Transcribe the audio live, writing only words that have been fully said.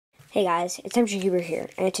Hey guys, it's MJCuber here,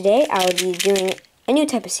 and today I will be doing a new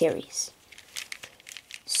type of series.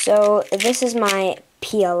 So, this is my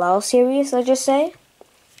PLL series, let's just say.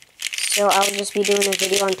 So, I'll just be doing a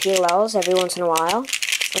video on PLLs every once in a while,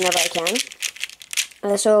 whenever I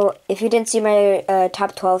can. So, if you didn't see my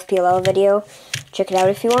top 12 PLL video, check it out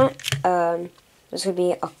if you want. There's going to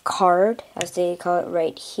be a card, as they call it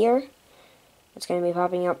right here. It's going to be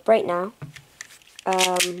popping up right now.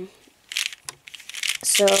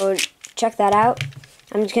 So check that out.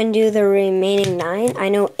 I'm just going to do the remaining 9. I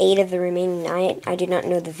know 8 of the remaining 9. I do not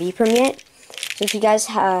know the V-Perm yet. So if you guys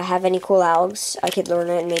have any cool algs, I could learn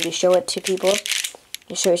it and maybe show it to people.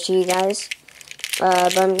 I'll show it to you guys.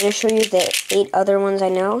 But I'm going to show you the 8 other ones I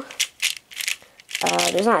know.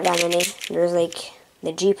 There's not that many. There's like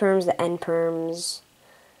the G-Perms, the N-Perms,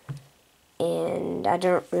 and I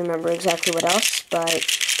don't remember exactly what else, but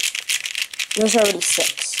there's already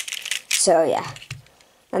 6. So yeah.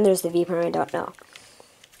 And there's the V-Perm, I don't know.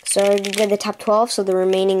 So I already did the top 12, so the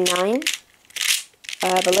remaining 9.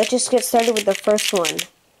 But let's just get started with the first one.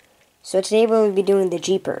 So today we'll be doing the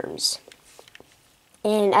G-Perms.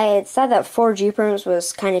 And I had thought that 4 G-Perms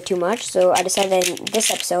was kind of too much, so I decided that in this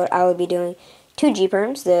episode I will be doing 2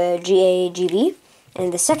 G-Perms, the GA, GV. And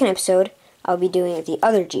in the second episode, I'll be doing the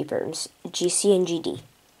other G-Perms, GC and GD.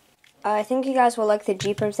 I think you guys will like the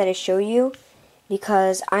G-Perms that I show you,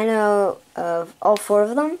 because I know of all 4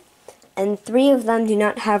 of them, and 3 of them do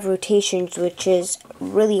not have rotations, which is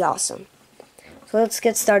really awesome. So let's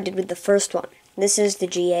get started with the first one. This is the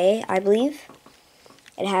GA, I believe.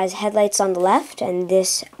 It has headlights on the left and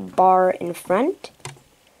this bar in front.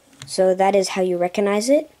 So that is how you recognize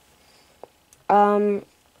it.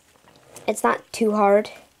 It's not too hard.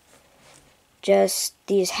 Just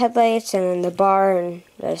these headlights and then the bar and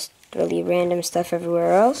just really random stuff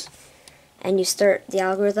everywhere else. And you start the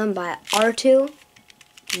algorithm by R2,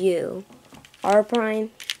 U, R prime,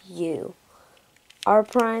 U, R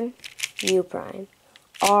prime, U prime,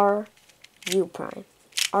 R, U prime,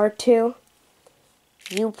 R2,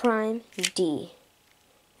 U prime, D.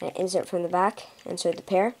 And insert from the back, insert the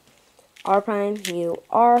pair, R prime, U,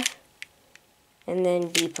 R, and then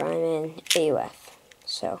D prime and AUF.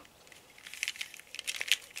 So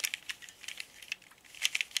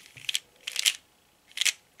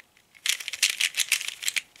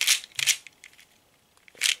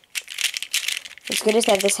what's good is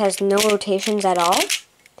that this has no rotations at all,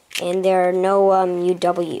 and there are no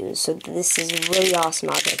UWs, so this is a really awesome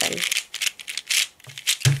algorithm.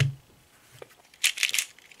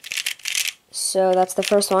 So that's the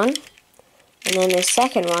first one, and then the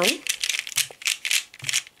second one,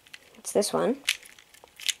 it's this one.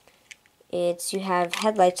 You have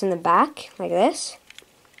headlights in the back, like this,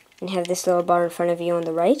 and you have this little bar in front of you on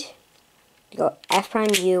the right. You go F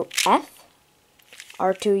prime U F,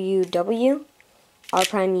 R2 U W, R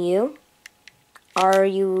prime U, R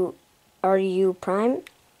U prime,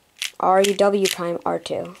 R U W prime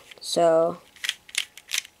R2. So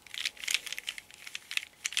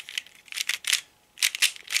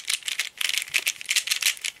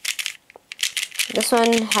this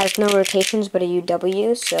one has no rotations but a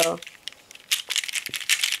UW, so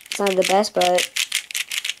it's not the best, but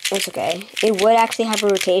it's okay. It would actually have a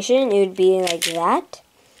rotation. It would be like that,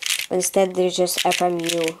 but instead there's just F prime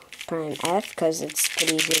U prime F, because it's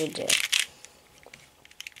pretty easy to do.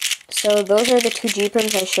 So those are the 2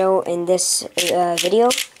 G-Perms I show in this video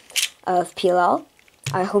of PLL.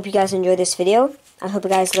 I hope you guys enjoyed this video. I hope you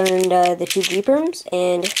guys learned the 2 G-Perms,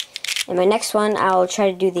 and in my next one I'll try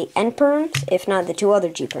to do the N-Perms, if not the 2 other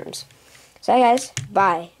G-Perms. So guys,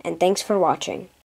 bye, and thanks for watching.